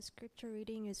Scripture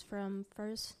reading is from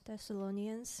 1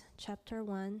 Thessalonians chapter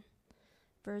 1,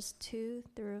 verse 2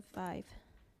 through 5.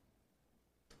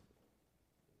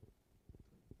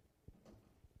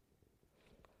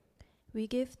 We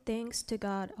give thanks to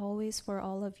God always for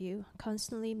all of you,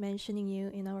 constantly mentioning you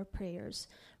in our prayers,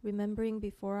 remembering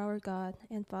before our God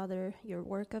and Father your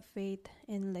work of faith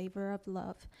and labor of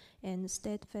love and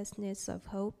steadfastness of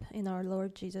hope in our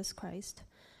Lord Jesus Christ.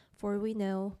 For we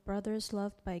know, brothers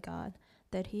loved by God,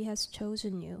 that he has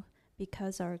chosen you,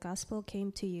 because our gospel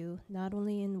came to you not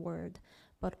only in word,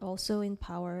 but also in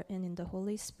power and in the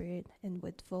Holy Spirit and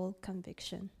with full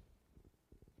conviction.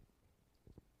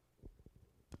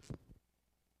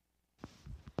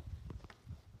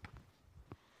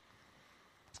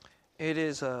 It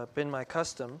has been my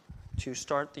custom to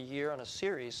start the year on a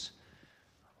series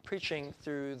preaching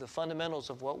through the fundamentals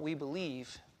of what we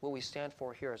believe, what we stand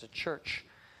for here as a church.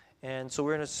 And so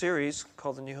we're in a series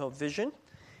called the New Hope Vision,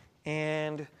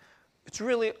 and it's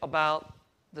really about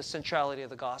the centrality of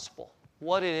the gospel,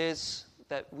 what it is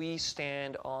that we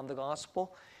stand on the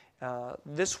gospel.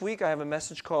 This week I have a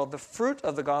message called The Fruit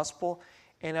of the Gospel,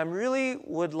 and I really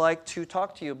would like to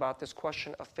talk to you about this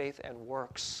question of faith and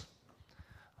works.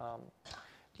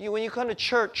 When you come to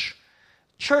church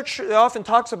often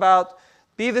talks about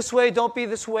be this way, don't be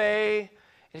this way.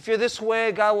 If you're this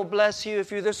way, God will bless you. If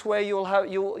you're this way, you'll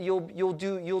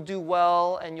do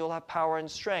well, and you'll have power and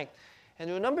strength. And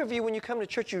to a number of you, when you come to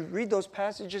church, you read those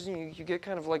passages and you get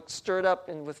kind of like stirred up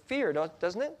and with fear,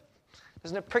 doesn't it?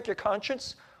 Doesn't it prick your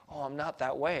conscience? Oh, I'm not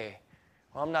that way.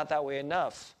 Well, I'm not that way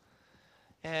enough.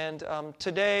 And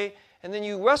today, and then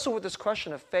you wrestle with this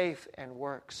question of faith and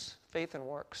works. Faith and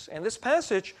works. And this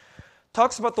passage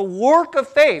talks about the work of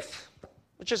faith,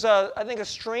 which is, I think, a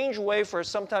strange way for us.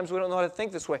 Sometimes we don't know how to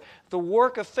think this way. The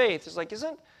work of faith is like,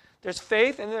 there's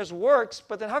faith and there's works,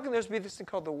 but then how can there be this thing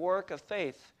called the work of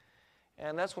faith?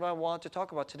 And that's what I want to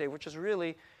talk about today, which is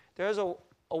really, there's a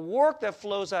work that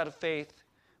flows out of faith,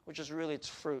 which is really its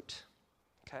fruit.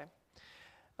 Okay?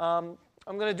 I'm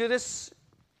going to do this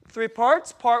 3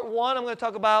 parts. Part 1, I'm going to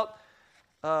talk about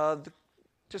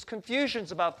just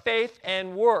confusions about faith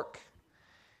and work.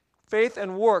 Faith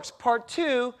and works. Part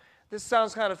 2, this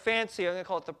sounds kind of fancy. I'm going to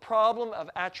call it the problem of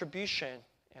attribution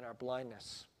and our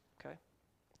blindness. Okay?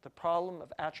 The problem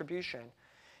of attribution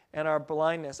and our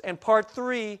blindness. And part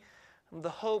 3, the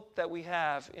hope that we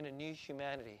have in a new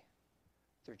humanity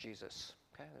through Jesus.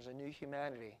 Okay? There's a new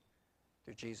humanity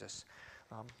through Jesus.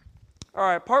 All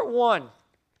right, part 1.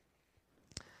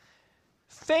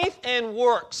 Faith and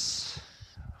works.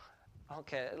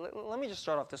 Okay, let me just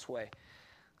start off this way.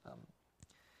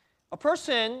 A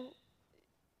person,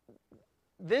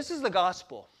 this is the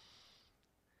gospel,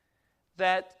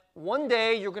 that one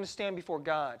day you're going to stand before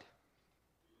God.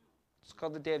 It's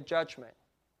called the Day of Judgment.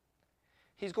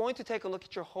 He's going to take a look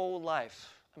at your whole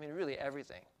life. I mean, really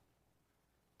everything.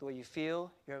 The way you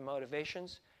feel, your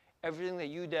motivations, everything that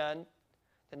you've done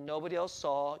that nobody else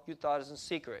saw, you thought is in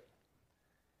secret.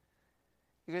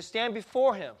 You're going to stand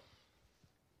before Him.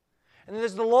 And then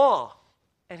there's the law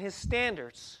and His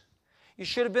standards. You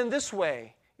should have been this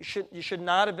way. You should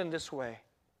not have been this way.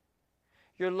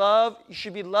 Your love, you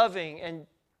should be loving and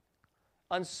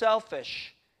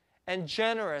unselfish and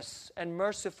generous and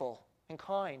merciful and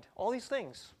kind. All these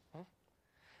things.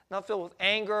 Not filled with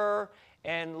anger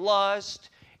and lust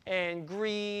and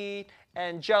greed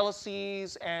and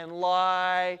jealousies and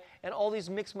lie and all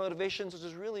these mixed motivations, which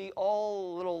is really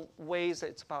all little ways that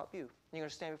it's about you. And you're going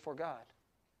to stand before God.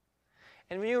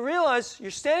 And when you realize you're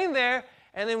standing there,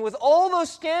 and then with all those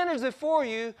standards before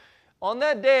you, on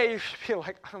that day, you should feel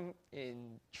like, I'm in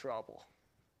trouble.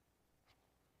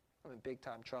 I'm in big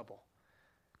time trouble.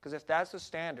 Because if that's the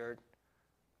standard,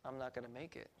 I'm not going to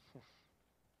make it.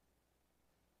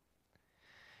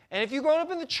 And if you've grown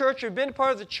up in the church, you've been a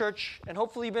part of the church, and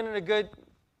hopefully you've been in a good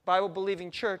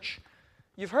Bible-believing church,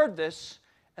 you've heard this,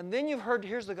 and then you've heard,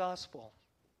 here's the gospel.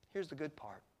 Here's the good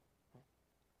part.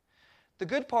 The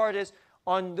good part is,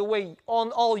 on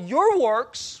all your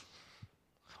works,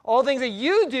 all things that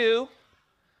you do,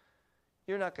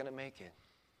 you're not going to make it.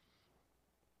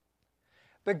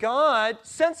 But God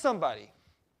sent somebody,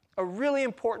 a really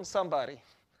important somebody.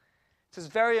 It's His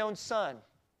very own Son.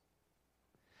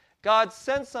 God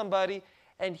sent somebody,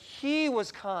 and He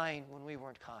was kind when we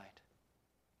weren't kind.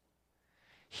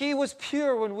 He was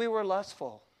pure when we were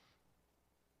lustful.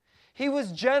 He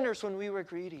was generous when we were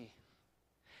greedy.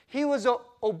 He was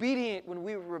obedient when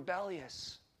we were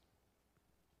rebellious.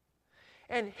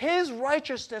 And His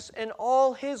righteousness and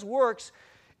all His works,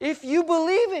 if you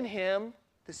believe in Him,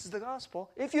 this is the gospel,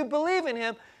 if you believe in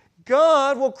Him,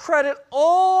 God will credit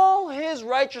all His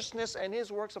righteousness and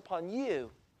His works upon you.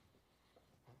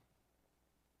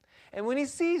 And when he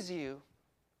sees you,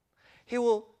 he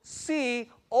will see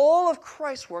all of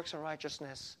Christ's works in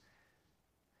righteousness.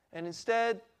 And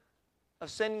instead of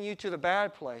sending you to the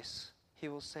bad place, he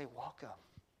will say, welcome.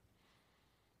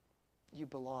 You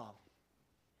belong.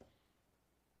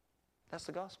 That's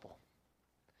the gospel.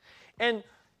 And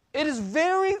it is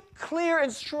very clear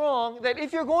and strong that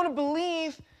if you're going to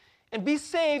believe and be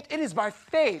saved, it is by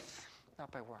faith, not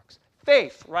by works.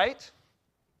 Faith, right?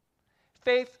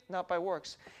 Faith, not by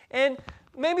works. And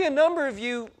maybe a number of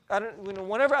you,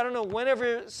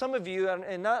 whenever some of you,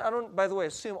 and not, I don't, by the way,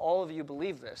 assume all of you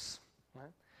believe this.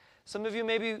 Right? Some of you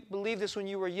maybe believed this when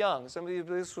you were young. Some of you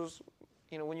this was,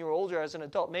 when you were older as an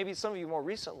adult. Maybe some of you more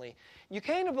recently. You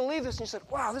came to believe this and you said,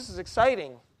 wow, this is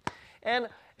exciting. And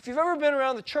if you've ever been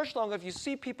around the church long enough, you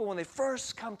see people when they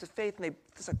first come to faith and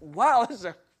it's like, wow, this is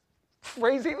a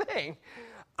crazy thing.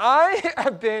 I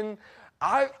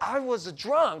was a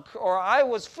drunk, or I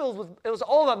was filled with, it was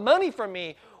all about money for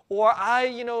me, or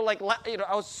I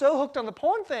was so hooked on the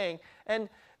porn thing. And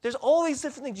there's all these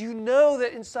different things. You know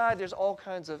that inside there's all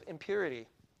kinds of impurity.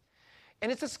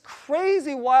 And it's this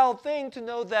crazy, wild thing to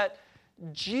know that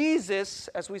Jesus,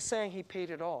 as we sang, he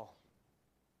paid it all.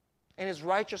 And his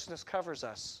righteousness covers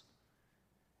us.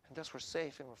 And thus we're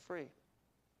safe and we're free.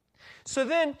 So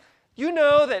then, you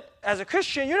know that as a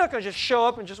Christian, you're not going to just show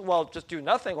up and just do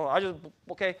nothing.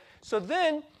 So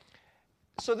then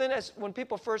when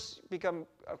people first become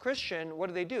a Christian,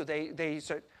 what do? They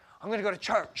say, I'm going to go to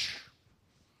church.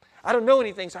 I don't know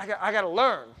anything, so I got to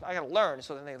learn.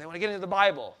 So then they want to get into the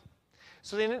Bible.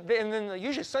 So then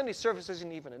usually Sunday service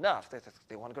isn't even enough.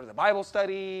 They want to go to the Bible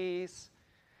studies,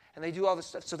 and they do all this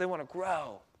stuff, so they want to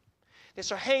grow. They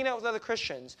start hanging out with other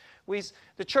Christians.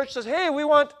 The church says, hey,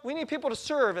 we need people to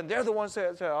serve, and they're the ones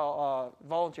to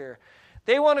volunteer.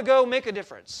 They want to go make a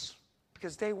difference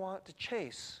because they want to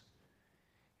chase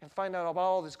and find out about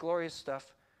all this glorious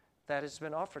stuff that has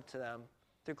been offered to them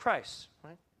through Christ.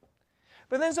 Right?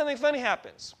 But then something funny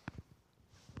happens.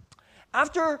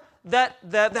 After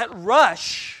that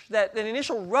rush, that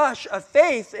initial rush of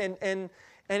faith, and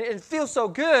it feels so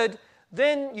good,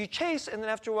 then you chase, and then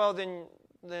after a while, then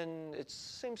it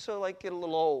seems to get a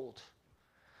little old,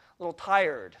 a little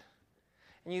tired,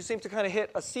 and you seem to kind of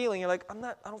hit a ceiling. You're like,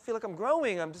 I don't feel like I'm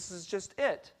growing. This is just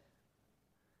it.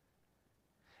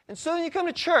 And so then you come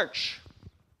to church,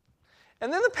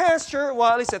 and then the pastor,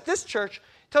 well, at least at this church,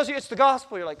 tells you it's the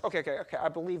gospel. You're like, okay, I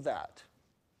believe that.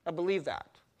 I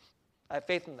have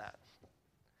faith in that.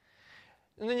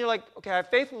 And then you're like, okay, I have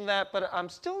faith in that, but I'm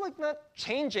still not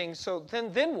changing. So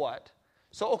then what?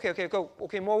 So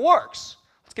okay, more works.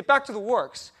 Let's get back to the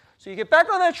works. So you get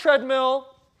back on that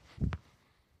treadmill,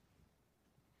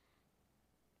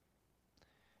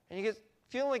 and you get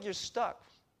feeling like you're stuck.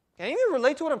 Can any of you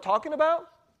relate to what I'm talking about?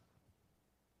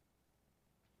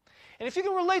 And if you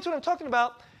can relate to what I'm talking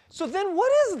about, so then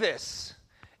what is this?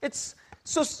 It's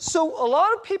so a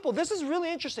lot of people, this is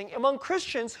really interesting, among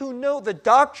Christians who know the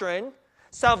doctrine,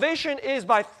 salvation is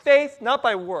by faith, not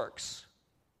by works.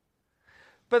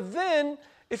 But then,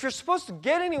 if you're supposed to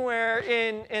get anywhere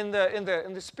in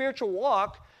the spiritual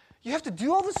walk, you have to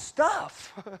do all this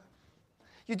stuff.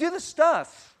 You do the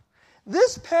stuff.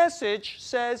 This passage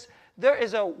says there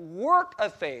is a work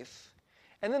of faith,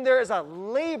 and then there is a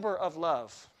labor of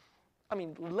love. I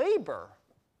mean, labor.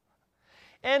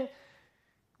 And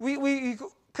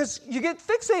because you get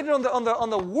fixated on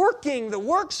the working, the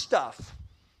work stuff.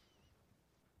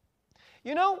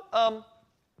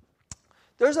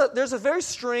 There's a very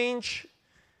strange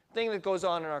thing that goes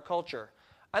on in our culture.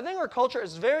 I think our culture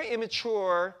is very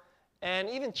immature and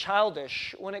even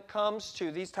childish when it comes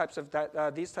to these types of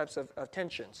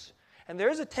tensions. And there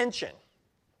is a tension.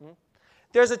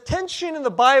 There's a tension in the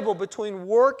Bible between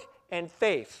work and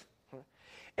faith.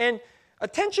 And a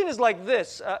tension is like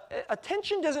this. A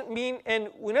tension doesn't mean, and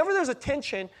whenever there's a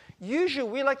tension, usually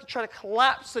we like to try to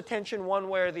collapse the tension one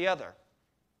way or the other.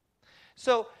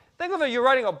 So think of it, you're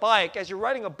riding a bike. As you're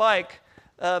riding a bike,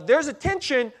 there's a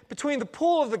tension between the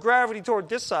pull of the gravity toward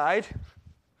this side,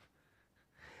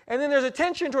 and then there's a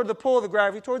tension toward the pull of the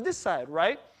gravity toward this side,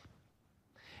 right?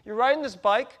 You're riding this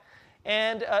bike,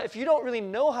 and if you don't really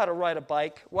know how to ride a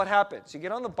bike, what happens? You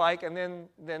get on the bike, and then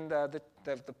the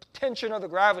tension of the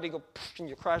gravity goes, and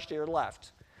you crash to your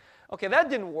left. Okay, that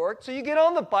didn't work. So you get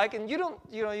on the bike, and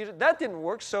that didn't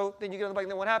work. So then you get on the bike,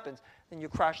 and then what happens? Then you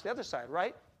crash to the other side,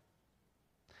 right?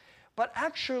 But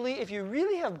actually, if you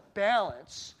really have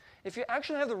balance, if you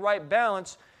actually have the right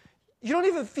balance, you don't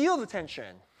even feel the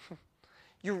tension.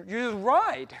 You just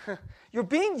ride. You're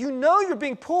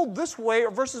being pulled this way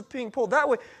versus being pulled that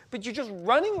way, but you're just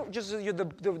running.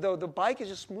 The bike is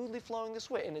just smoothly flowing this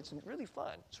way, and it's really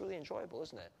fun. It's really enjoyable,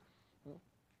 isn't it? And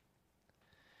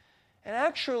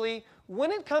actually,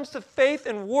 when it comes to faith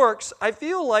and works, I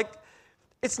feel like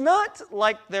it's not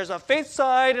like there's a faith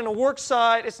side and a work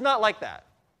side. It's not like that.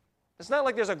 It's not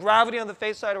like there's a gravity on the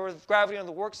faith side or a gravity on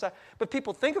the work side, but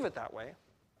people think of it that way.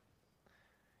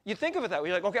 You think of it that way.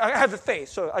 You're like, okay, I have the faith,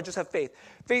 so I just have faith.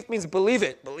 Faith means believe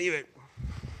it. Believe it.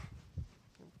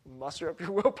 Muster up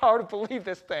your willpower to believe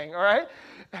this thing, all right?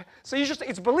 So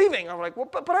it's believing. I'm like, well,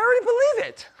 but I already believe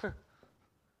it.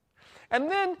 And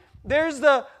then there's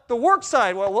the work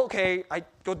side. Well, okay, I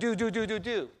go do. There's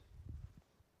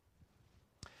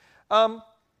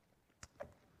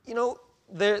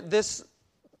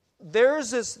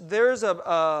this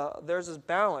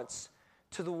balance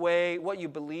to the way what you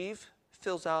believe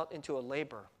fills out into a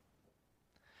labor.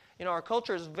 Our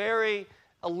culture is very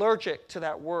allergic to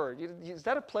that word. Is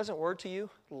that a pleasant word to you?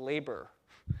 Labor.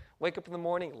 Wake up in the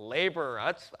morning, labor.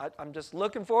 I'm just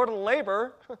looking forward to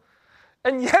labor.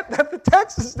 And yet that the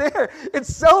text is there. It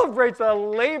celebrates a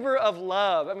labor of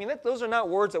love. I mean, those are not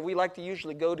words that we like to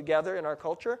usually go together in our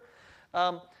culture.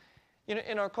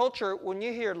 In our culture, when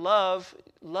you hear love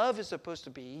is supposed to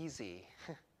be easy.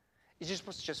 You're just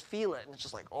supposed to just feel it. And it's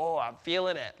just like, oh, I'm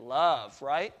feeling it. Love,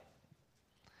 right?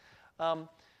 We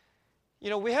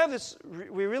really have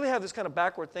this kind of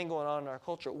backward thing going on in our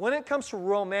culture. When it comes to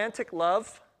romantic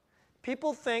love,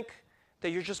 people think that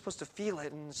you're just supposed to feel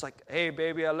it. And it's like, hey,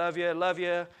 baby, I love you,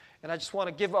 and I just want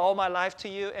to give all my life to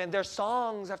you. And there's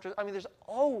songs there's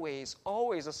always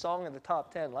a song in the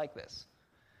top 10 like this.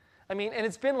 And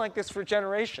it's been like this for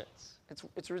generations.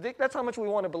 It's ridiculous. That's how much we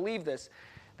want to believe this.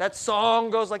 That song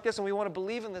goes like this, and we want to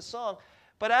believe in this song.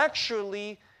 But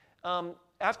actually,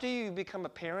 after you become a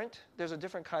parent, there's a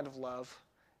different kind of love.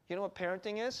 You know what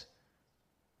parenting is?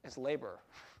 It's labor.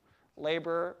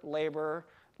 Labor.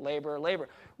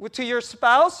 To your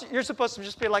spouse, you're supposed to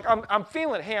just be like, I'm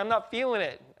feeling it. Hey, I'm not feeling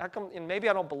it. How come? And maybe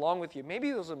I don't belong with you.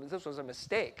 Maybe this was a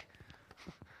mistake.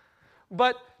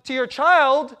 But to your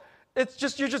child, it's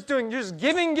just you're just giving.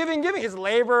 It's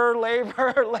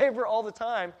labor all the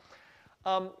time.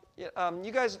 Many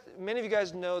of you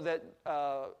guys know that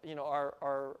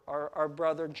our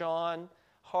brother John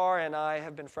Har and I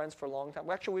have been friends for a long time.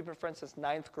 Actually, we've been friends since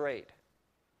 9th grade.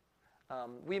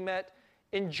 We met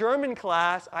in German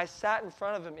class. I sat in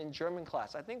front of him in German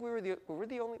class. I think were we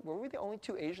the only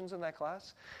two Asians in that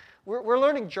class? We're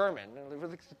learning German. We're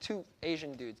the two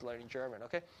Asian dudes learning German.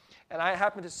 Okay, and I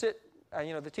happened to sit.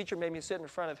 The teacher made me sit in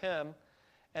front of him,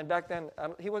 and back then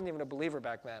he wasn't even a believer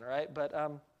back then, right? But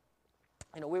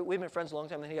we've been friends a long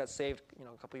time. And he got saved, a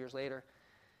couple years later,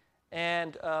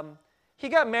 and he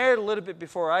got married a little bit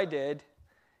before I did,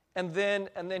 and then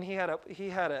he had a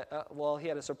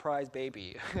surprise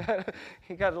baby.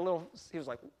 He was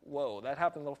like, whoa, that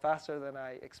happened a little faster than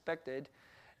I expected,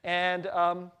 and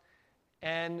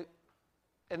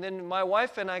then my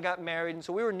wife and I got married, and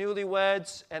so we were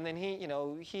newlyweds, and then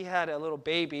he had a little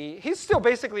baby. He's still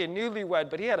basically a newlywed,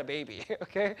 but he had a baby,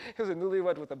 okay? He was a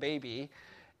newlywed with a baby.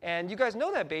 And you guys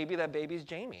know that baby. That baby's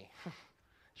Jamie.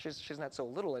 She's not so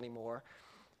little anymore.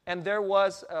 And there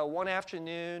was one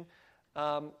afternoon,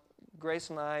 Grace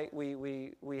and I,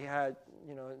 we had,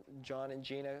 John and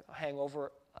Gina hang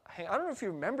over. I don't know if you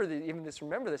remember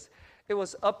this. It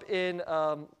was up in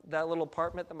that little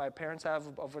apartment that my parents have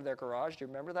over their garage. Do you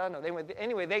remember that? No, they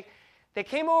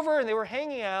came over and they were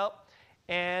hanging out,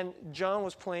 and John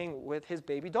was playing with his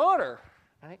baby daughter,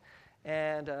 right?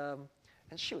 And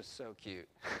she was so cute.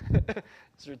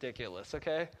 It's ridiculous,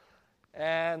 okay?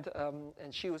 And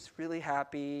she was really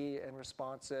happy and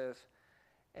responsive,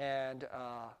 and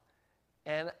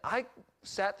I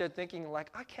sat there thinking, like,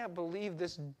 I can't believe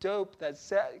this dope that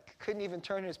couldn't even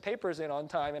turn his papers in on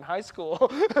time in high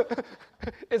school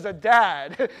is a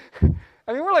dad.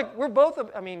 We're both,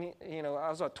 I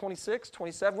was 26,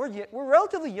 27. We're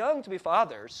relatively young to be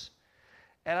fathers.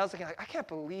 And I was thinking, I can't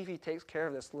believe he takes care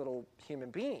of this little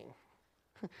human being.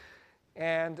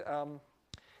 And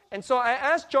so I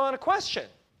asked John a question.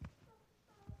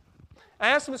 I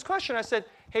asked him this question. I said,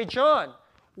 hey, John,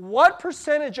 what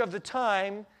percentage of the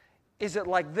time is it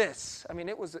like this?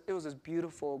 It was this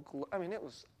beautiful,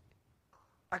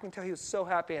 I can tell he was so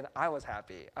happy and I was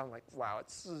happy. I'm like, wow,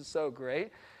 it's so great.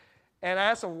 And I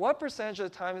asked him, what percentage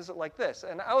of the time is it like this?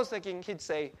 And I was thinking he'd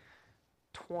say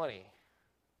 20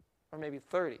 or maybe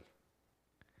 30.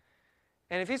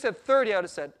 And if he said 30, I would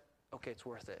have said, okay, it's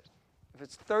worth it. If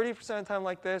it's 30% of the time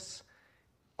like this,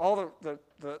 all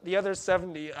the other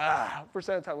 70% of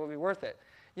the time will be worth it.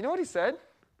 You know what he said?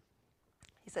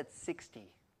 He said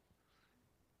 60.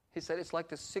 He said it's like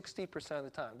this 60% of the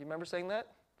time. Do you remember saying that?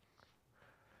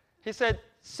 He said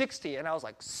 60, and I was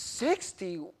like,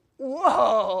 60?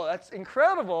 whoa, that's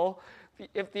incredible.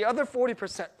 If the other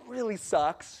 40% really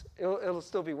sucks, it'll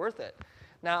still be worth it.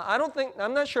 Now,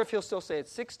 I'm not sure if he'll still say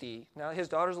it's 60. Now, his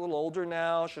daughter's a little older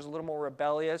now. She's a little more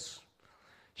rebellious.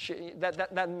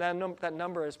 That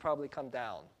number has probably come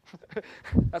down.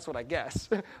 That's what I guess.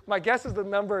 My guess is the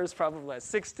number is probably like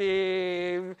 60.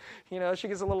 You know, she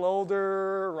gets a little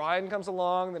older. Ryan comes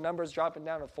along. The number is dropping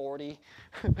down to 40,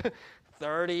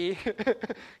 30.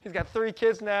 He's got 3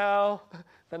 kids now.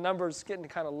 The number is getting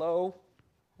kind of low.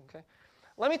 Okay.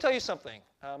 Let me tell you something.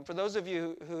 For those of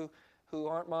you who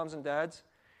aren't moms and dads,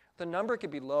 the number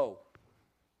could be low.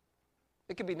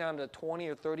 It could be down to 20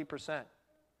 or 30%.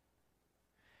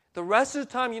 The rest of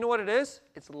the time, you know what it is?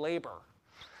 It's labor.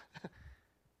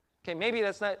 Okay, maybe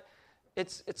that's not,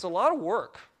 it's a lot of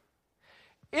work.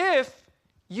 If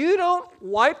you don't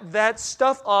wipe that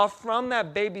stuff off from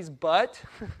that baby's butt,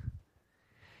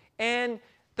 and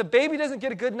the baby doesn't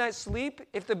get a good night's sleep,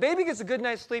 if the baby gets a good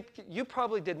night's sleep, you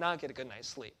probably did not get a good night's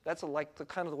sleep. That's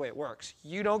kind of the way it works.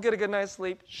 You don't get a good night's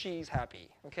sleep, she's happy,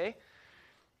 okay?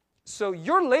 So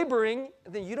you're laboring,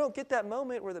 and then you don't get that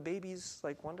moment where the baby's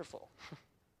like wonderful.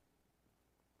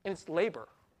 And it's labor.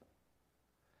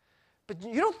 But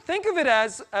you don't think of it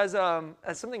as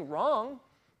something wrong.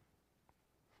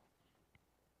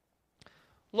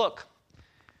 Look,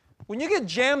 when you get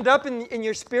jammed up in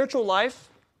your spiritual life,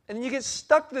 and then you get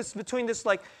stuck between this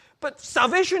but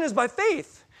salvation is by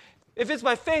faith. If it's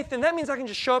by faith, then that means I can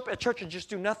just show up at church and just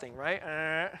do nothing,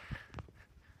 right?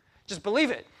 Just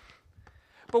believe it.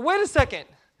 But wait a second.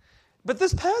 But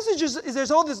this passage there's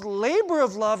all this labor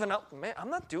of love, and I'm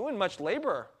not doing much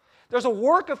labor. There's a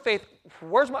work of faith.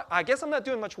 I guess I'm not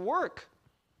doing much work.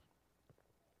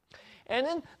 And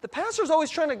then the pastor's always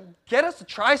trying to get us to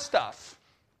try stuff.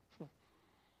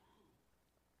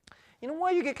 You know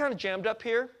why you get kind of jammed up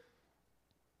here?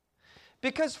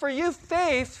 Because for you,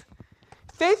 faith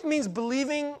means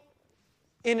believing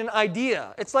in an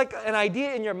idea. It's like an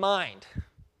idea in your mind.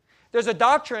 There's a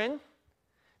doctrine.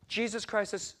 Jesus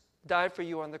Christ has died for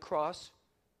you on the cross.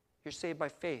 You're saved by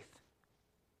faith.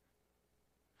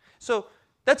 So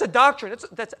that's a doctrine.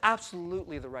 That's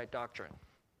absolutely the right doctrine.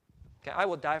 Okay, I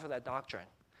will die for that doctrine.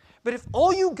 But if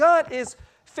all you got is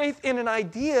faith in an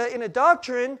idea, in a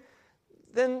doctrine,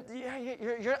 then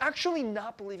you're actually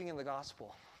not believing in the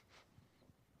gospel.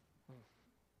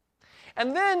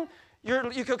 And then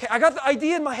okay, I got the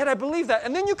idea in my head, I believe that.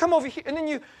 And then you come over here, and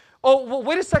then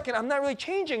wait a second, I'm not really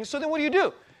changing. So then what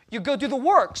do? You go do the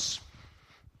works.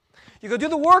 You go do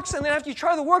the works, and then after you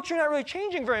try the works, you're not really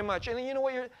changing very much. And then you know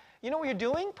what you're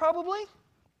doing, probably?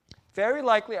 Very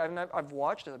likely, I've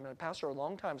watched it. I've been a pastor a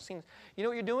long time. Seen. You know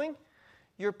what you're doing?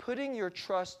 You're putting your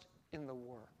trust in the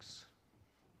works.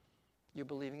 You're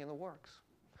believing in the works.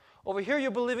 Over here,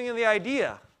 you're believing in the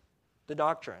idea, the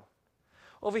doctrine.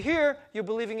 Over here, you're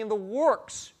believing in the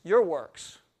works, your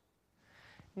works.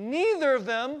 Neither of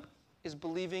them is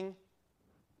believing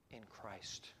in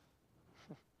Christ.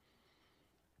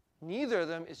 Neither of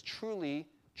them is truly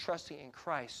trusting in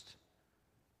Christ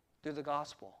through the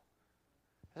gospel.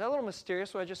 Is that a little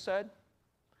mysterious what I just said?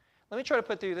 Let me try to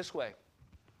put it to you this way.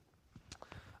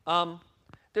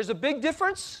 There's a big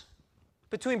difference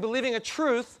between believing a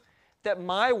truth that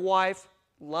my wife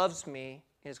loves me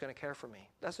and is going to care for me.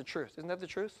 That's the truth. Isn't that the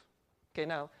truth? Okay,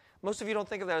 now, most of you don't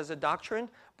think of that as a doctrine,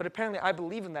 but apparently I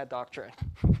believe in that doctrine.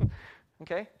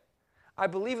 Okay? I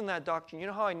believe in that doctrine. You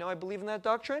know how I know I believe in that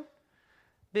doctrine?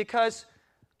 Because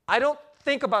I don't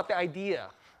think about the idea.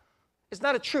 It's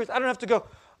not a truth. I don't have to go,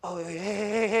 oh,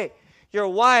 hey. Your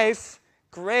wife,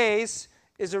 Grace,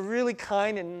 is a really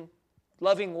kind and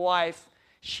loving wife.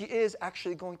 She is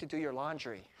actually going to do your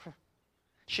laundry.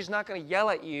 She's not going to yell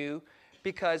at you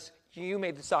because you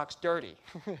made the socks dirty.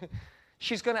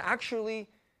 She's going to actually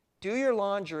do your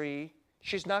laundry.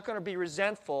 She's not going to be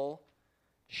resentful.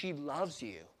 She loves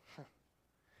you.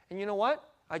 And you know what?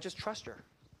 I just trust her.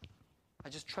 I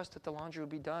just trust that the laundry will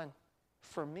be done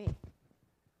for me.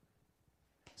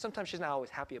 Sometimes she's not always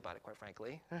happy about it, quite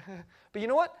frankly. But you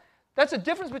know what? That's a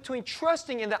difference between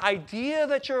trusting in the idea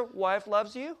that your wife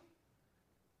loves you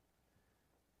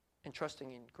and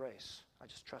trusting in grace. I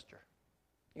just trust her.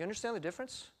 You understand the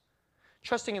difference?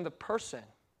 Trusting in the person.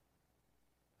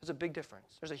 There's a big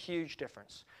difference. There's a huge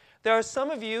difference. There are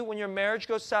some of you, when your marriage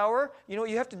goes sour, you know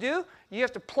what you have to do? You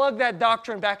have to plug that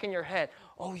doctrine back in your head.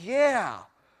 Oh, yeah,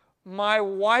 my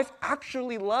wife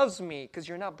actually loves me, because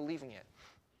you're not believing it.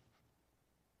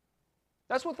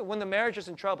 That's when the marriage is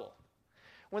in trouble.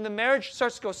 When the marriage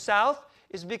starts to go south,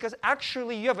 is because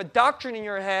actually you have a doctrine in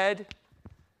your head,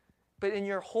 but in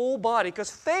your whole body, because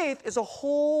faith is a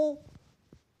whole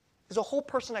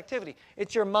person activity.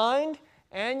 It's your mind,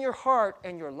 and your heart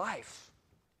and your life.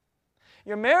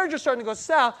 Your marriage is starting to go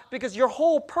south because your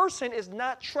whole person is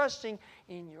not trusting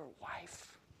in your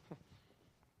wife.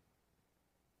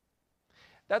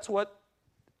 That's what,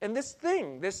 and this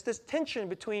thing, this tension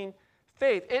between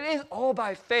faith, it is all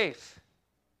by faith.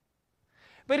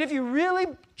 But if you really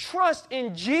trust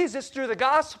in Jesus through the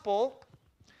gospel,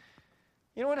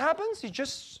 you know what happens?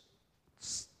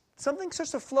 Something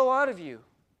starts to flow out of you.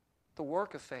 The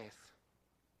work of faith,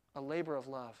 a labor of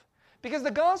love. Because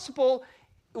the gospel,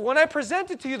 when I present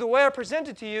it to you the way I present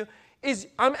it to you, is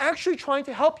I'm actually trying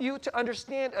to help you to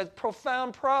understand a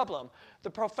profound problem.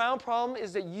 The profound problem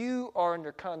is that you are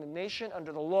under condemnation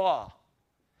under the law.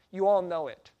 You all know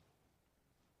it.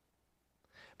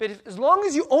 But as long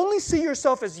as you only see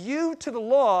yourself as you to the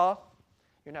law,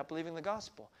 you're not believing the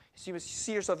gospel. You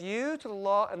see yourself you to the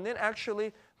law, and then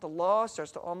actually the law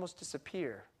starts to almost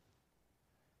disappear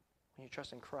when you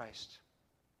trust in Christ.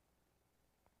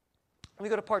 Let me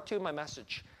go to part 2 of my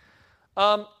message.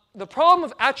 The problem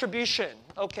of attribution.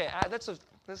 Okay, this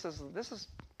is.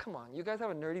 Come on, you guys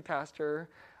have a nerdy pastor.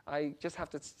 I just have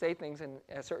to say things in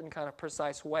a certain kind of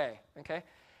precise way. Okay,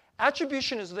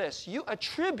 attribution is this: you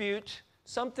attribute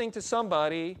something to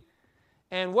somebody,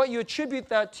 and what you attribute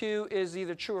that to is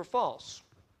either true or false.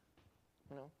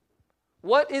 You know,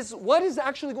 what is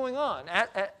actually going on?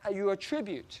 You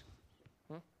attribute.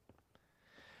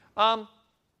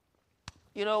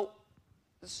 You know,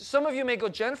 some of you may go,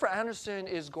 Jennifer Aniston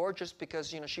is gorgeous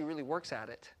because, she really works at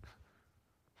it.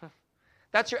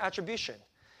 That's your attribution.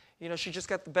 She just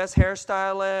got the best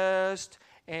hairstylist,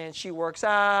 and she works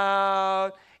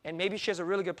out, and maybe she has a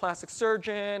really good plastic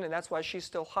surgeon, and that's why she's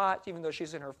still hot, even though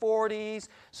she's in her 40s.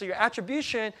 So your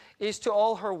attribution is to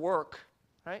all her work,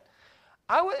 right?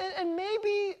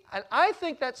 I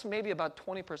think that's maybe about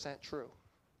 20% true.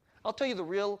 I'll tell you the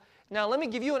real. Now, let me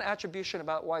give you an attribution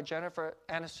about why Jennifer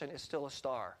Aniston is still a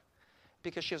star.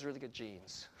 Because she has really good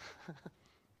genes.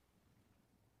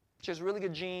 She has really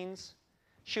good genes.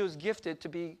 She was gifted to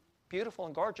be beautiful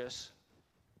and gorgeous.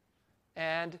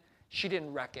 And she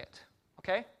didn't wreck it.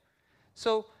 Okay?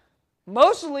 So,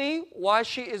 mostly why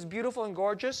she is beautiful and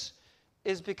gorgeous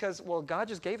is because, well, God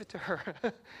just gave it to her.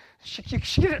 she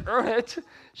didn't earn it.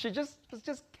 She just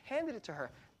handed it to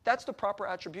her. That's the proper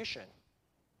attribution.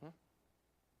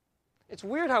 It's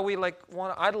weird how we want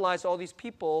to idolize all these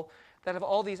people that have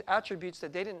all these attributes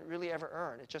that they didn't really ever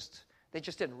earn. They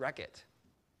just didn't wreck it.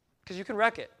 Because you can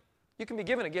wreck it. You can be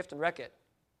given a gift and wreck it.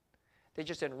 They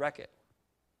just didn't wreck it.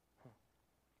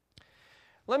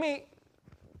 Let me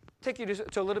take you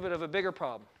to a little bit of a bigger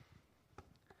problem.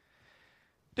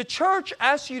 The church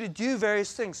asks you to do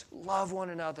various things. Love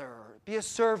one another. Be a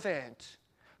servant.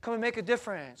 Come and make a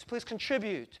difference. Please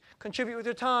contribute. Contribute with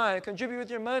your time. Contribute with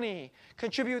your money.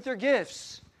 Contribute with your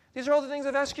gifts. These are all the things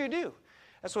I've asked you to do.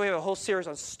 That's why we have a whole series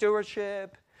on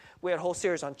stewardship. We had a whole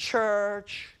series on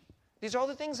church. These are all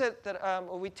the things that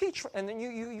we teach. And then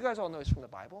you guys all know this from the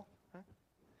Bible. Right?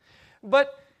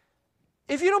 But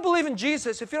if you don't believe in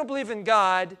Jesus, if you don't believe in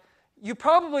God, you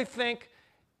probably think,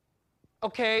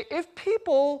 okay,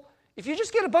 if you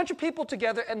just get a bunch of people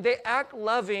together and they act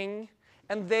loving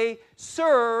and they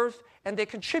serve, and they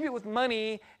contribute with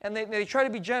money, and they try to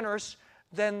be generous,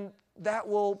 then that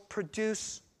will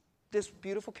produce this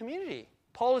beautiful community.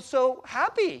 Paul is so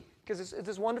happy because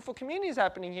this wonderful community is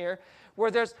happening here where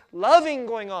there's loving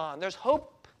going on. There's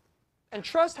hope and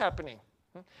trust happening.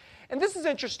 And this is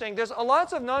interesting. There's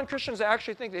lots of non-Christians that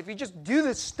actually think that if you just do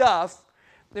this stuff,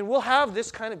 then we'll have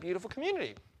this kind of beautiful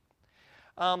community.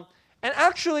 And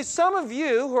actually, some of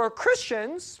you who are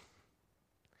Christians,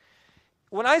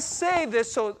 when I say this,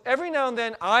 so every now and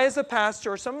then I as a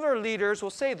pastor or some of our leaders will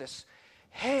say this.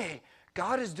 Hey,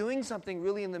 God is doing something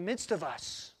really in the midst of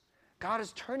us. God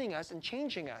is turning us and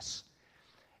changing us.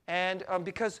 And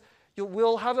because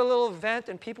we'll have a little event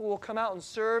and people will come out and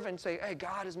serve and say, hey,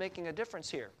 God is making a difference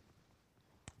here.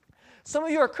 Some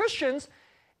of you are Christians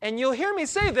and you'll hear me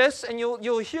say this and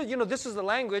you'll hear, this is the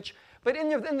language. But in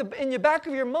the back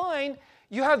of your mind,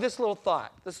 you have this little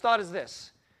thought. This thought is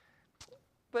this.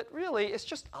 But really, it's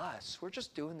just us. We're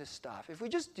just doing this stuff. If we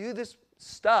just do this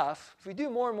stuff, if we do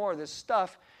more and more of this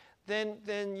stuff, then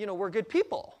we're good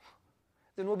people.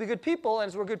 Then we'll be good people, and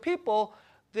as we're good people,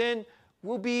 then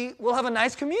we'll have a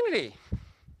nice community.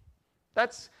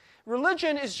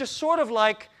 Religion is just sort of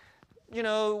like,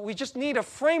 we just need a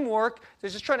framework. They're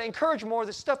just trying to encourage more of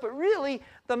this stuff. But really,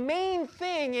 the main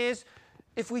thing is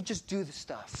if we just do the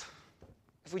stuff.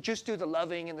 If we just do the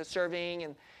loving and the serving,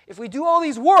 and if we do all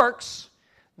these works,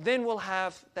 then we'll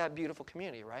have that beautiful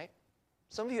community, right?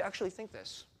 Some of you actually think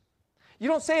this. You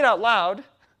don't say it out loud,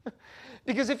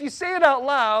 because if you say it out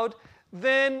loud,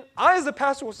 then I as a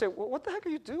pastor will say, well, what the heck are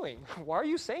you doing? Why are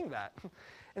you saying that?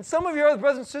 And some of your other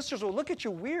brothers and sisters will look at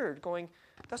you weird, going,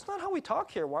 that's not how we talk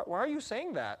here. Why are you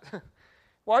saying that?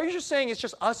 Why are you just saying it's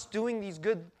just us doing these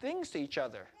good things to each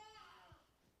other?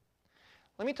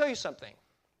 Let me tell you something.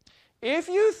 If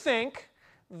you think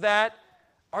that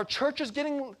our church is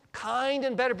getting kind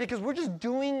and better because we're just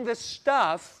doing the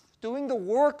stuff, doing the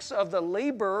works of the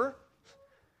labor,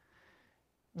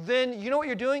 then you know what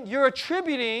you're doing? You're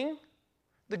attributing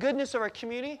the goodness of our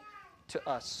community to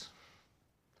us.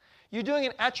 You're doing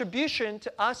an attribution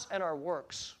to us and our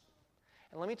works.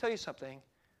 And let me tell you something.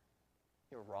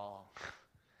 You're wrong.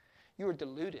 You are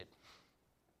deluded.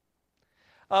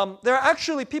 There are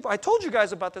actually people, I told you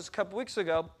guys about this a couple weeks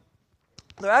ago.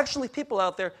 There are actually people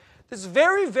out there, this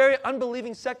very, very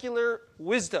unbelieving secular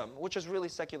wisdom, which is really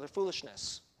secular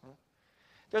foolishness.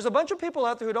 There's a bunch of people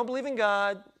out there who don't believe in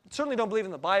God, certainly don't believe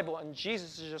in the Bible, and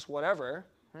Jesus is just whatever.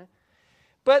 Right?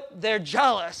 But they're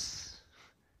jealous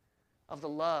of the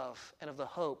love and of the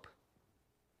hope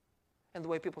and the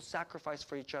way people sacrifice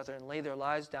for each other and lay their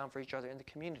lives down for each other in the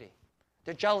community.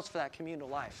 They're jealous for that communal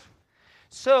life.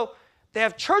 So they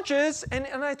have churches, and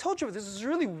I told you, this is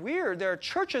really weird. There are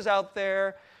churches out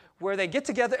there where they get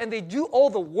together and they do all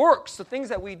the works, the things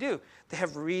that we do. They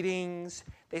have readings,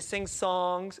 they sing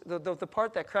songs. The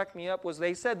part that cracked me up was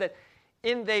they said that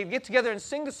they get together and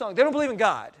sing the song. They don't believe in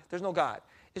God. There's no God.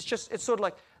 It's sort of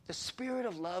like the spirit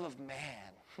of love of man.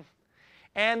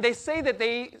 And they say that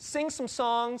they sing some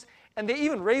songs and they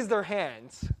even raise their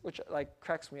hands, which like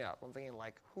cracks me up. I'm thinking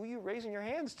like, who are you raising your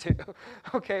hands to?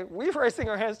 Okay, we're raising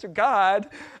our hands to God.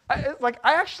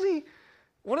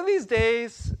 One of these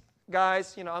days,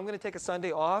 guys, I'm going to take a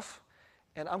Sunday off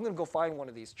and I'm going to go find one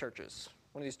of these churches.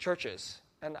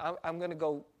 And I'm going to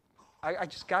go, I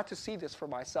just got to see this for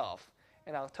myself.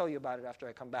 And I'll tell you about it after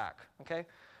I come back, okay?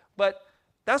 But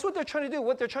that's what they're trying to do.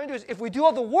 What they're trying to do is if we do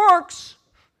all the works,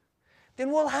 then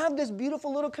we'll have this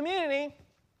beautiful little community.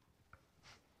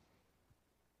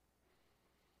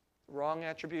 Wrong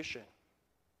attribution.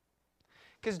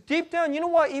 Because deep down, you know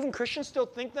why even Christians still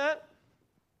think that?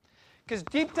 Because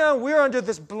deep down, we're under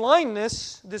this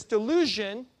blindness, this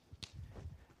delusion,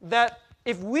 that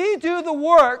if we do the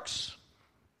works,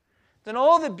 then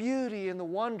all the beauty and the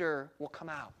wonder will come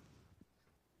out.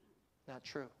 Not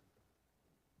true.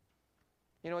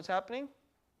 You know what's happening?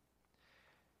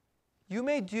 You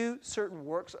may do certain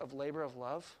works of labor of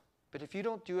love, but if you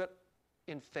don't do it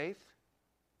in faith,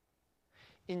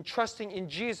 in trusting in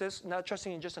Jesus, not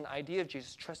trusting in just an idea of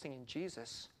Jesus, trusting in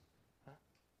Jesus,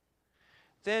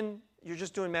 then you're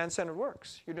just doing man-centered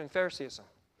works. You're doing Phariseeism.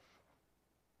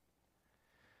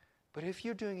 But if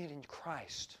you're doing it in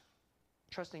Christ,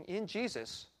 trusting in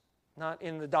Jesus, not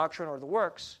in the doctrine or the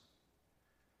works,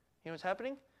 you know what's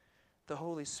happening? The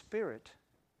Holy Spirit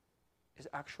is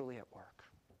actually at work.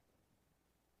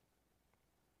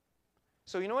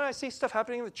 So you know when I see stuff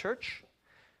happening in the church?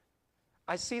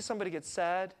 I see somebody get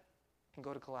sad and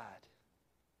go to glad.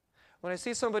 When I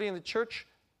see somebody in the church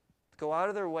go out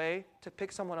of their way to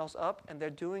pick someone else up and they're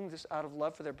doing this out of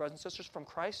love for their brothers and sisters from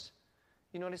Christ,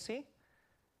 you know what I see?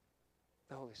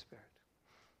 The Holy Spirit.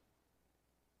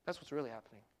 That's what's really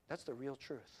happening. That's the real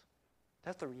truth.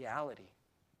 That's the reality.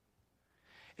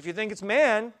 If you think it's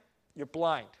man, you're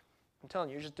blind. I'm telling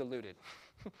you, you're just deluded.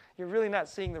 You're really not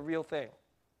seeing the real thing.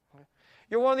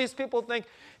 You're one of these people who think,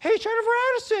 hey, Jennifer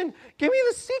Addison, give me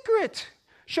the secret.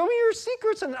 Show me your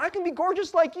secrets and I can be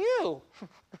gorgeous like you.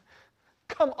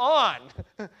 Come on.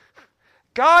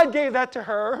 God gave that to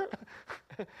her.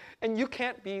 And you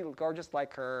can't be gorgeous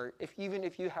like her even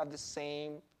if you have the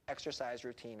same exercise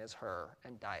routine as her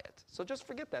and diet. So just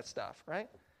forget that stuff, right?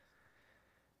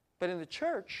 But in the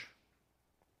church,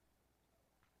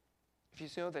 if you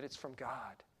know that it's from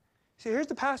God. See, here's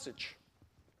the passage.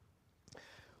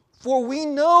 For we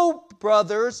know,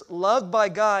 brothers, loved by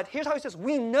God. Here's how he says,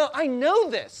 we know, I know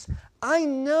this. I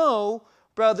know,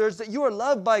 brothers, that you are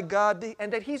loved by God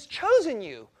and that he's chosen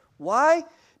you. Why?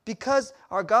 Because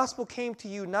our gospel came to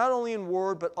you not only in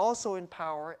word, but also in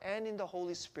power and in the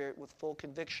Holy Spirit with full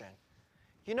conviction.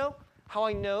 You know how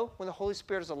I know when the Holy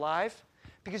Spirit is alive?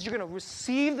 Because you're going to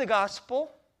receive the gospel,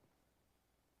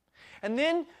 and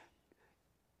then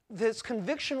this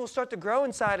conviction will start to grow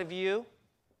inside of you.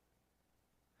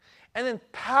 And then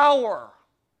power.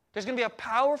 There's going to be a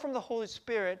power from the Holy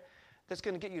Spirit that's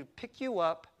going to get you to pick you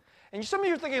up. And some of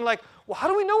you are thinking like, well, how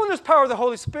do we know when there's power of the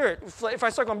Holy Spirit? If I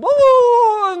start going,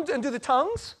 woo, and do the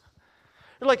tongues?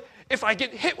 You're like, if I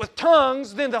get hit with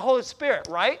tongues, then the Holy Spirit,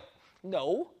 right?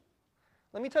 No.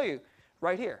 Let me tell you,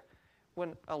 right here.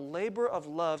 When a labor of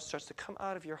love starts to come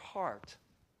out of your heart,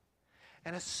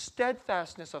 and a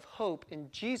steadfastness of hope in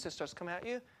Jesus starts coming at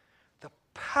you, the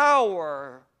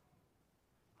power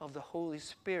of the Holy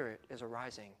Spirit is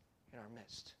arising in our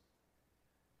midst.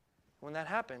 When that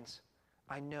happens,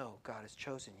 I know God has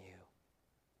chosen you.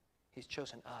 He's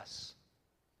chosen us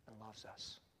and loves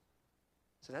us.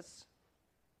 So that's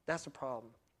the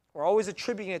problem. We're always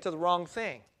attributing it to the wrong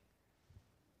thing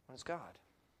when it's God.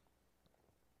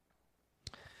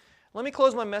 Let me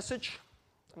close my message.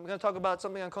 I'm going to talk about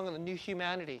something I'm calling the new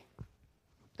humanity.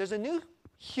 There's a new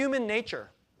human nature.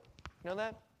 You know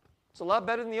that? It's a lot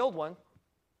better than the old one.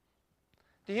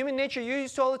 The human nature you're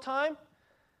used to all the time,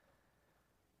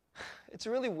 it's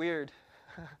really weird.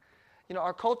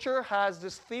 Our culture has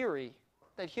this theory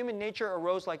that human nature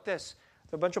arose like this.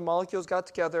 A bunch of molecules got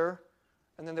together,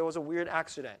 and then there was a weird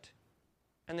accident.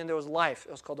 And then there was life.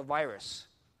 It was called a virus.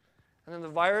 And then the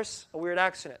virus, a weird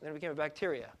accident. Then it became a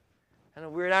bacteria. And a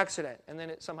weird accident. And then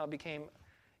it somehow became,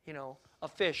 a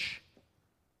fish.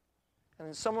 And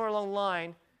then somewhere along the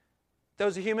line, there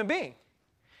was a human being.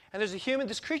 And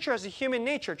this creature has a human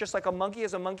nature, just like a monkey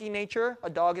has a monkey nature, a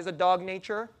dog has a dog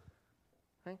nature.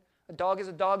 Right? A dog has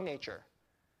a dog nature.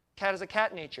 Cat has a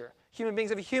cat nature. Human beings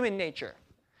have a human nature.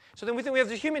 So then we think we have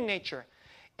the human nature.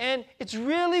 And it's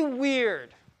really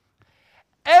weird.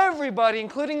 Everybody,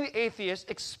 including the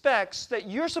atheist, expects that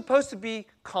you're supposed to be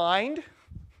kind,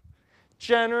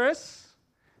 generous,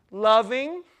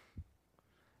 loving,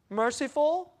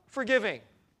 merciful, forgiving.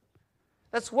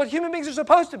 That's what human beings are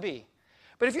supposed to be.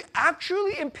 But if you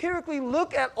actually empirically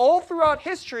look at all throughout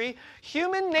history,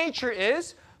 human nature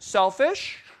is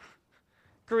selfish,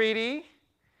 greedy,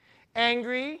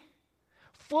 angry,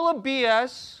 full of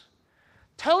BS,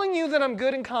 telling you that I'm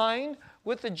good and kind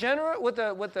with the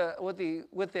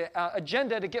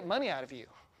agenda to get money out of you,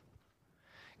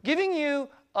 giving you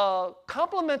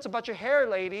compliments about your hair,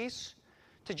 ladies,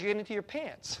 to get into your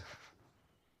pants.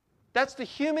 That's the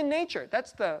human nature.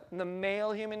 That's the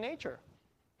male human nature.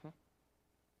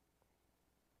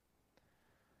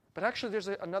 But actually, there's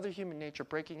another human nature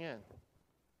breaking in.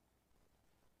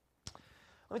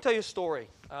 Let me tell you a story.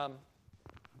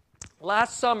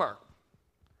 Last summer,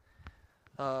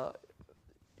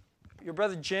 your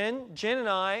brother Jin and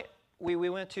I, we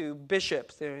went to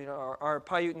Bishop, our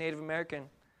Paiute Native American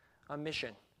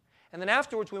mission. And then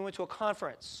afterwards, we went to a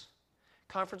conference.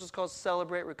 The conference was called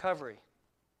Celebrate Recovery.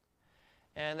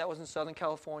 And that was in Southern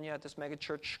California at this mega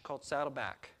church called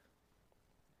Saddleback.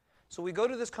 So we go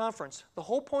to this conference. The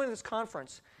whole point of this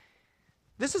conference,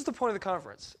 this is the point of the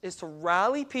conference, is to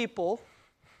rally people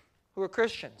who are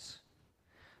Christians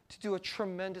to do a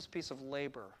tremendous piece of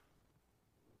labor.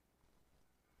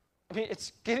 I mean,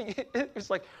 it's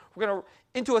like we're going to,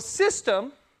 into a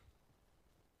system,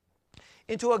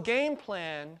 into a game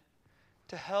plan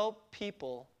to help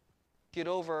people get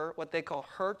over what they call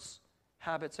hurts,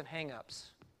 habits, and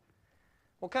hang-ups.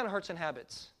 What kind of hurts and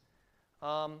habits?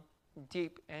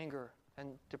 Deep anger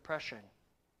and depression,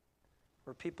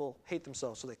 where people hate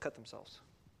themselves so they cut themselves.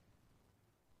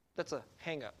 That's a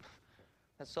hang-up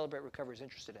that Celebrate Recovery is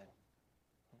interested in.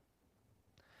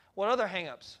 What other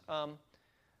hang-ups?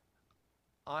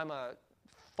 I'm a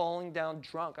falling down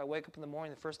drunk. I wake up in the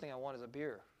morning, the first thing I want is a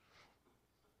beer.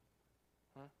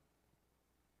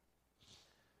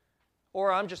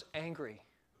 Or I'm just angry.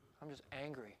 I'm just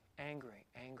angry.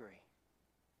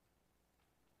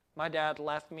 My dad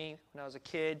left me when I was a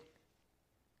kid,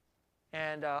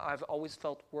 and I've always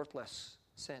felt worthless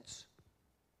since.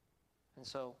 And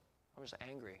so I'm just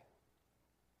angry.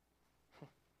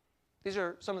 These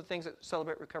are some of the things that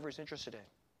Celebrate Recovery is interested in.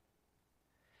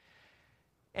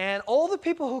 And all the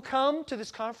people who come to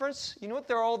this conference, you know what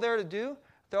they're all there to do?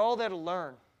 They're all there to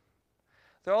learn.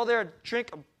 They're all there to drink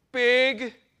a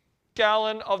big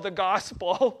gallon of the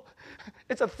gospel.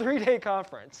 It's a 3-day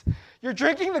conference. You're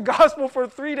drinking the gospel for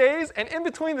 3 days, and in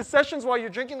between the sessions while you're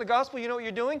drinking the gospel, you know what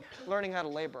you're doing? Learning how to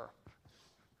labor.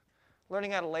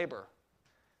 Learning how to labor.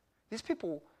 These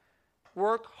people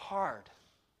work hard.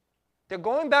 They're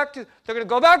going to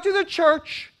go back to the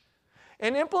church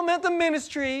and implement the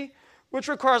ministry, which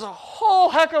requires a whole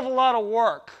heck of a lot of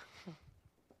work.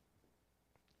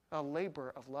 A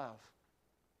labor of love.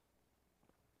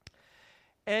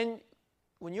 And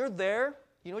when you're there,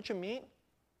 you know what you meet?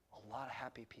 A lot of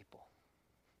happy people.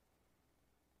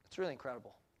 It's really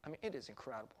incredible. I mean, it is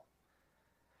incredible.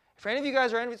 If any of you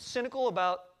guys are cynical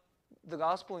about the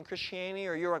gospel and Christianity,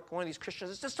 or you're like one of these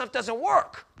Christians, this stuff doesn't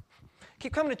work.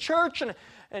 Keep coming to church,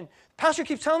 and pastor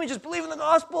keeps telling me just believe in the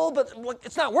gospel, but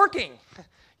it's not working.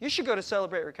 You should go to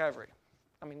Celebrate Recovery.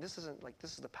 I mean, this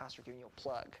is the pastor giving you a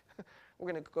plug.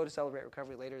 We're going to go to Celebrate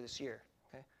Recovery later this year.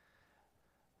 Okay?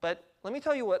 But let me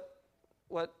tell you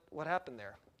what happened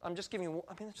there. I'm just giving you,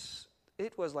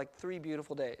 it was like 3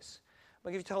 beautiful days.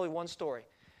 I'm going to tell you one story.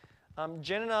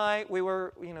 Jen and I, we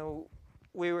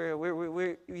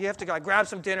have to go grab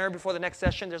some dinner before the next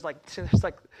session. It's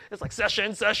like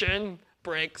session,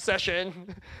 break,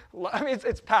 session. I mean,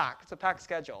 it's packed. It's a packed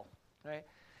schedule, right?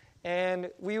 And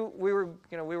we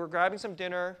were grabbing some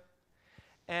dinner,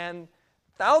 and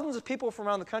thousands of people from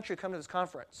around the country come to this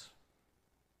conference.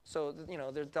 So,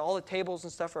 all the tables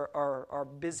and stuff are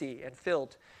busy and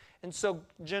filled. And so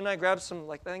Jen and I grabbed some,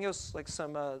 I think it was like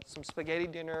some spaghetti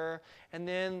dinner, and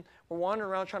then we're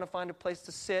wandering around trying to find a place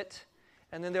to sit.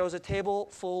 And then there was a table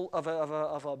full of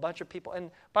a bunch of people. And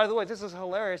by the way, this is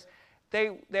hilarious.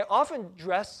 They often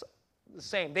dress the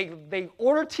same. They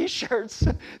order T-shirts.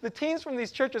 The teens from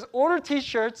these churches order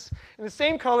T-shirts in the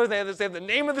same color. They have the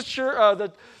name of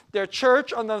their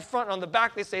church on the front. On the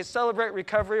back, they say "Celebrate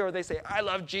Recovery," or they say "I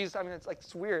love Jesus." I mean,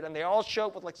 it's weird. And they all show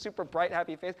up with super bright,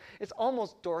 happy face. It's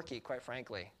almost dorky, quite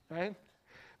frankly, right?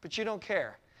 But you don't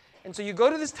care. And so you go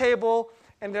to this table,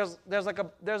 and there's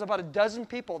about a dozen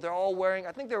people. They're all wearing,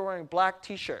 I think they were wearing black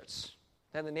T-shirts.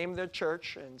 They had the name of their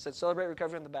church and said "Celebrate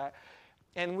Recovery" on the back.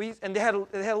 And they had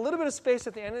a little bit of space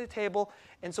at the end of the table,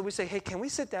 and so we say, "Hey, can we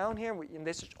sit down here?" And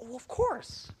they said, "Oh, of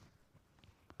course."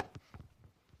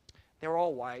 They were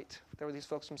all white. There were these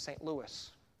folks from St.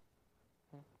 Louis.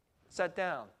 Sat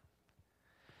down.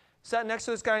 Sat next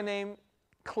to this guy named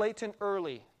Clayton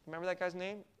Early. Remember that guy's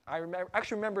name? I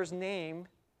actually remember his name,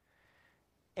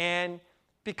 and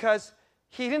because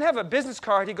he didn't have a business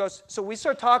card, he goes. So we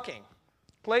start talking.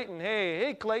 Clayton,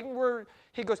 hey, Clayton,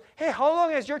 he goes, "Hey, how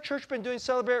long has your church been doing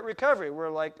Celebrate Recovery?" We're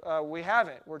like, "We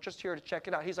haven't. We're just here to check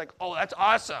it out." He's like, "Oh, that's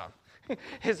awesome."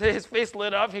 his face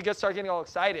lit up. He started getting all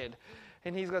excited.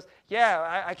 And he goes,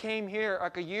 "Yeah, I came here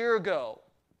like a year ago.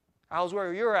 I was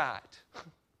where you're at."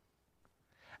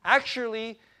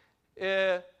 Actually,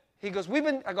 he goes,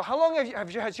 I go, "How long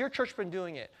has your church been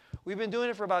doing it?" "We've been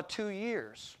doing it for about 2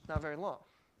 years. Not very long."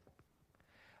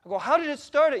 I go, "How did it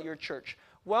start at your church?"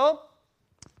 "Well,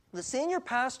 the senior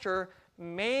pastor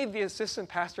made the assistant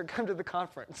pastor come to the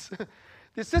conference."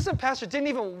 The assistant pastor didn't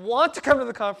even want to come to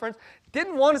the conference,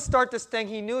 didn't want to start this thing.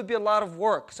 He knew it'd be a lot of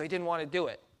work, so he didn't want to do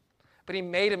it. But he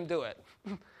made him do it.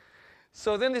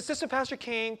 So then the assistant pastor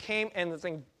came, and the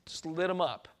thing just lit him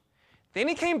up. Then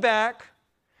he came back.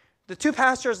 The 2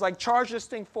 pastors charged this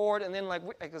thing forward, and then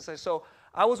so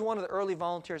I was one of the early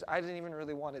volunteers. I didn't even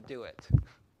really want to do it.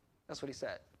 That's what he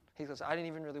said. He goes, "I didn't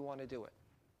even really want to do it."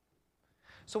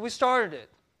 So we started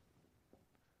it.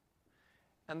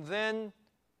 And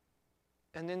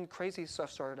then crazy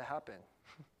stuff started to happen.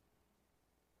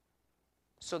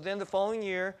 So then the following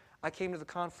year, I came to the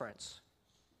conference.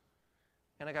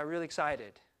 And I got really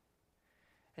excited.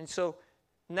 And so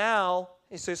now,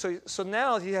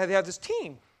 now they have this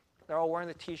team. They're all wearing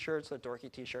the T-shirts, the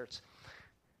dorky T-shirts.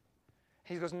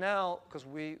 He goes, "Now, because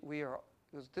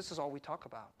this is all we talk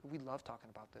about. We love talking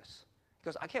about this." He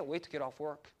goes, "I can't wait to get off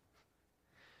work."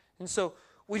 And so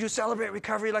we do Celebrate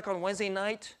Recovery on Wednesday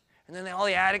night, and then all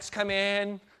the addicts come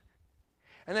in.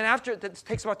 And then after, it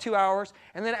takes about 2 hours,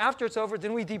 and then after it's over,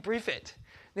 then we debrief it.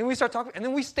 Then we start talking, and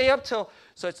then we stay up till,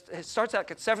 so it starts at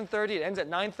 7:30, it ends at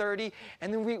 9:30,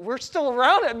 and then we're still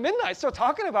around at midnight, still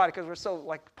talking about it because we're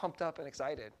so pumped up and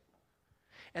excited.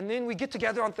 And then we get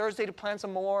together on Thursday to plan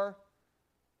some more.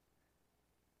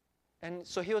 And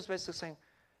so he was basically saying,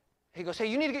 he goes, "Hey,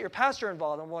 you need to get your pastor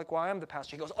involved." I'm like, "Well, I am the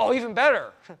pastor." He goes, "Oh, even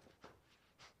better."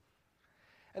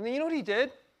 And then you know what he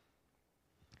did?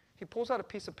 He pulls out a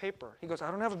piece of paper. He goes, "I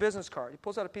don't have a business card." He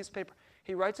pulls out a piece of paper.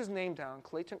 He writes his name down,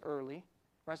 Clayton Early,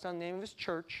 writes down the name of his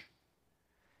church.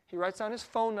 He writes down his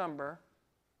phone number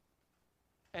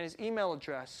and his email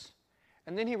address.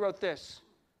 And then he wrote this,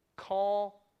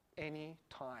 "Call any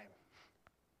time."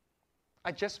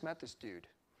 I just met this dude.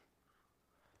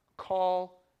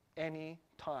 Call any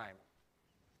time.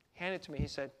 He handed it to me. He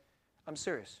said, "I'm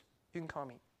serious. You can call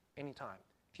me anytime.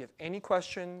 If you have any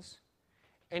questions,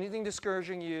 anything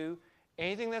discouraging you,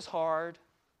 anything that's hard,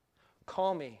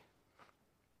 call me.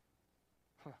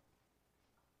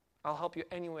 I'll help you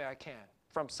any way I can."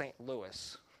 From St.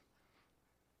 Louis.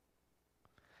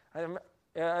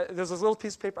 There's this little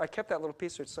piece of paper. I kept that little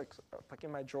piece. It's like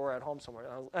in my drawer at home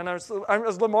somewhere. And I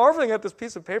was marveling at this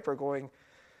piece of paper going,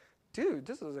 "Dude,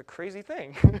 this is a crazy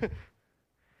thing."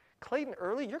 Clayton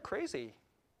Early, you're crazy.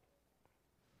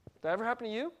 Did that ever happen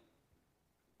to you?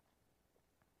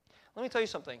 Let me tell you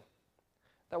something.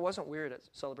 That wasn't weird at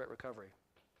Celebrate Recovery.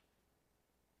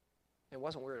 It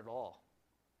wasn't weird at all.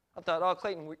 I thought, "Oh,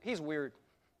 Clayton, he's weird."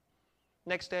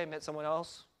 Next day, I met someone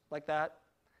else like that.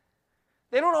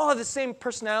 They don't all have the same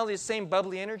personality, the same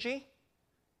bubbly energy.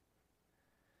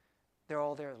 They're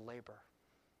all there to labor.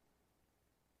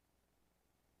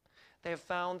 They have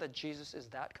found that Jesus is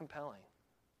that compelling.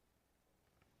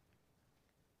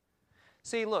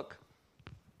 See, look,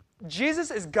 Jesus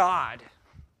is God.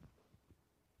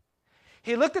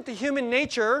 He looked at the human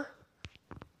nature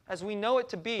as we know it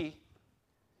to be.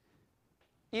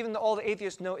 Even though all the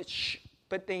atheists know it's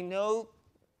but they know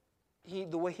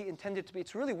the way he intended it to be.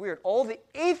 It's really weird. All the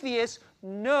atheists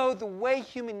know the way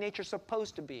human nature is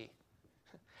supposed to be.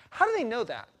 How do they know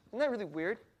that? Isn't that really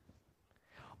weird?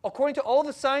 According to all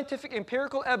the scientific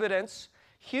empirical evidence,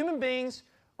 human beings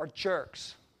are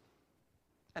jerks.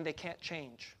 And they can't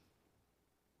change.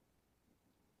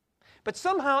 But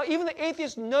somehow, even the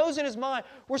atheist knows in his mind,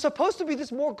 we're supposed to be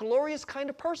this more glorious kind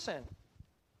of person.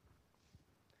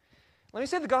 Let me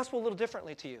say the gospel a little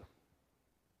differently to you.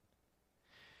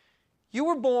 You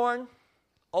were born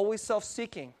always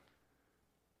self-seeking,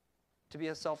 to be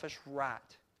a selfish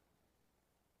rat.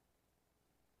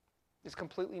 It's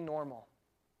completely normal.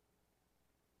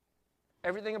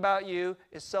 Everything about you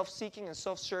is self-seeking and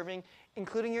self-serving,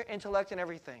 including your intellect and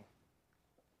everything.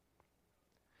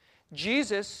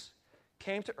 Jesus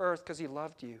came to earth because he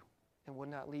loved you and would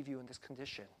not leave you in this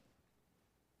condition.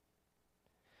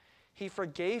 He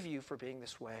forgave you for being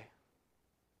this way.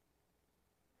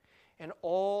 And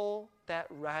all that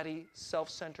ratty,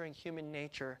 self-centering human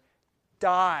nature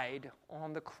died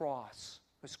on the cross,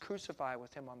 was crucified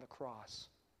with him on the cross,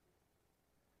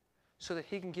 so that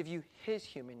he can give you his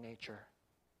human nature,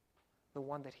 the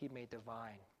one that he made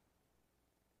divine,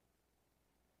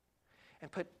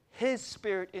 and put his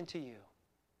Spirit into you.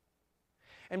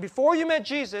 And before you met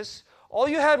Jesus, all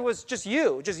you had was just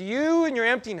you and your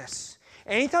emptiness.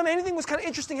 Anytime anything was kind of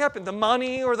interesting happened, the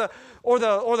money or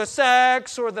the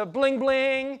sex or the bling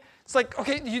bling, it's like,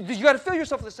 okay, you got to fill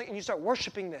yourself with this thing, and you start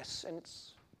worshiping this, and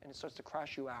it starts to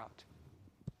crash you out.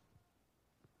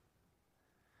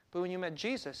 But when you met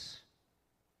Jesus,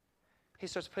 he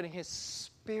starts putting his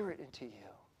Spirit into you.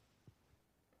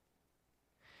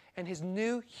 And his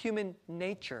new human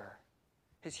nature,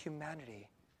 his humanity,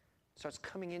 starts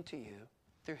coming into you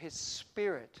through his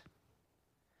Spirit.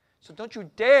 So don't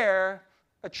you dare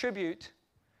attribute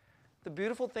the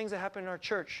beautiful things that happen in our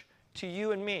church to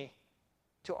you and me,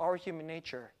 to our human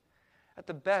nature. At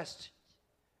the best,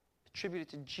 attribute it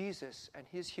to Jesus and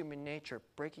his human nature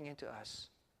breaking into us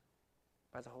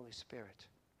by the Holy Spirit.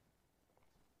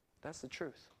 That's the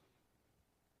truth.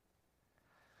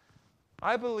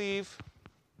 I believe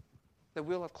that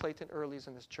we'll have Clayton Earlys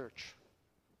in this church.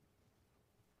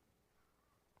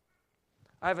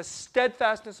 I have a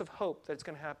steadfastness of hope that it's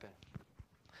going to happen.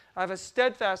 I have a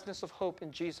steadfastness of hope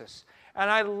in Jesus. And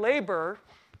I labor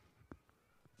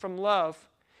from love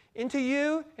into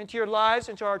you, into your lives,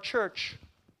 into our church,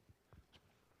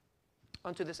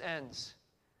 unto this ends.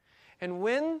 And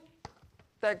when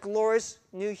that glorious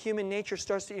new human nature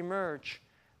starts to emerge,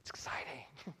 it's exciting.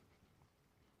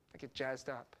 I get jazzed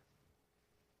up.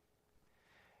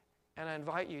 And I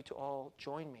invite you to all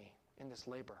join me in this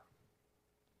labor.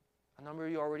 A number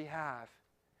of you already have.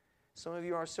 Some of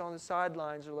you are still on the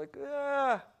sidelines. You're like,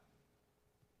 ah.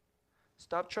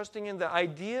 Stop trusting in the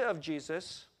idea of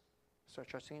Jesus. Start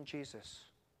trusting in Jesus.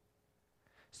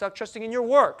 Stop trusting in your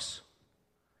works.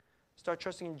 Start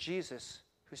trusting in Jesus,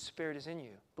 whose Spirit is in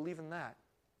you. Believe in that.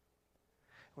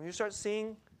 When you start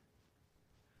seeing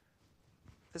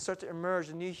this start to emerge,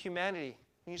 a new humanity,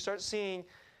 when you start seeing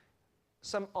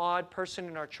some odd person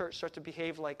in our church start to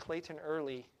behave like Clayton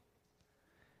Early,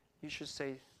 you should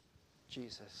say,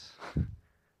 Jesus,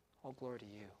 all glory to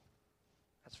you.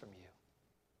 That's from you.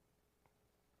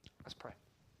 Let's pray.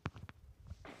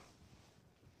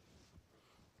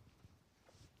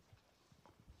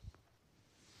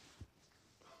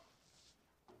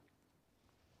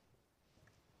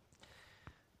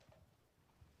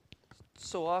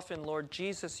 So often, Lord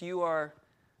Jesus, you are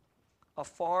a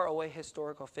far away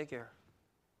historical figure.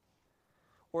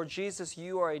 Or Jesus,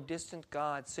 you are a distant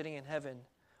God sitting in heaven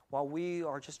while we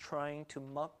are just trying to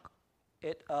muck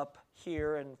it up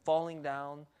here and falling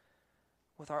down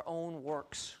with our own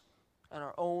works and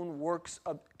our own works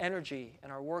of energy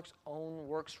and our own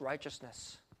works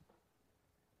righteousness.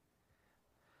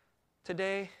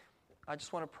 Today, I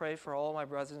just want to pray for all my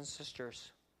brothers and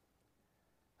sisters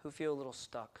who feel a little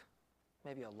stuck,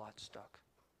 maybe a lot stuck.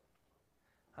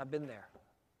 I've been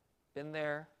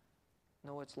there,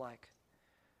 know what it's like.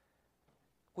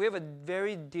 We have a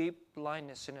very deep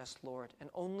blindness in us, Lord, and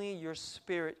only your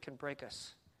Spirit can break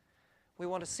us. We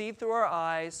want to see through our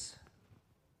eyes,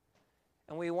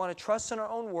 and we want to trust in our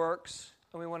own works,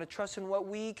 and we want to trust in what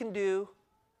we can do,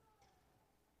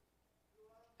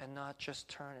 and not just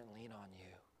turn and lean on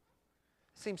you.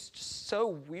 It seems just so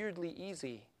weirdly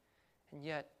easy, and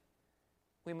yet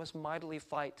we must mightily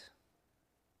fight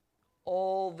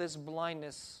all this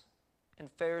blindness and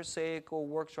pharisaical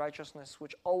works righteousness,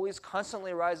 which always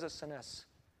constantly rises in us,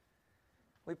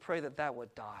 we pray that that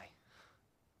would die.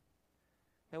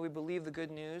 May we believe the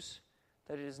good news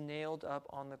that it is nailed up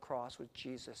on the cross with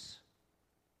Jesus.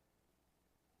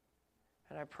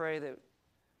 And I pray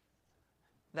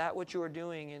that what you are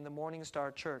doing in the Morning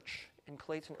Star Church in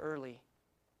Clayton Early,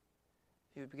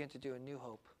 you would begin to do a New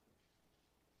Hope.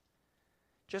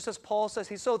 Just as Paul says,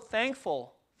 he's so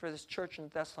thankful for this church in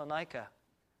Thessalonica,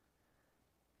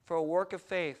 for a work of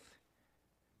faith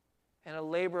and a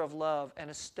labor of love and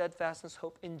a steadfastness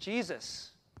hope in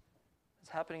Jesus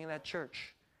that's happening in that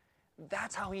church.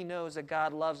 That's how he knows that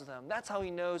God loves them. That's how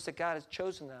he knows that God has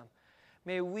chosen them.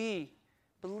 May we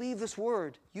believe this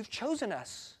word. You've chosen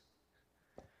us.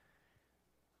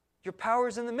 Your power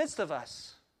is in the midst of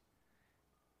us.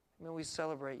 May we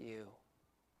celebrate you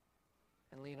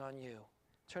and lean on you.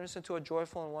 Turn us into a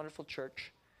joyful and wonderful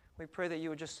church. We pray that you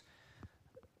would just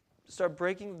start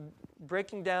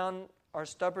breaking down our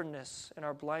stubbornness and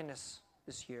our blindness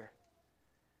this year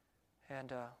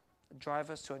and drive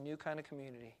us to a new kind of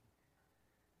community,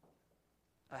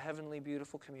 a heavenly,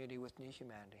 beautiful community with new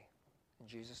humanity. In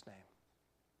Jesus' name.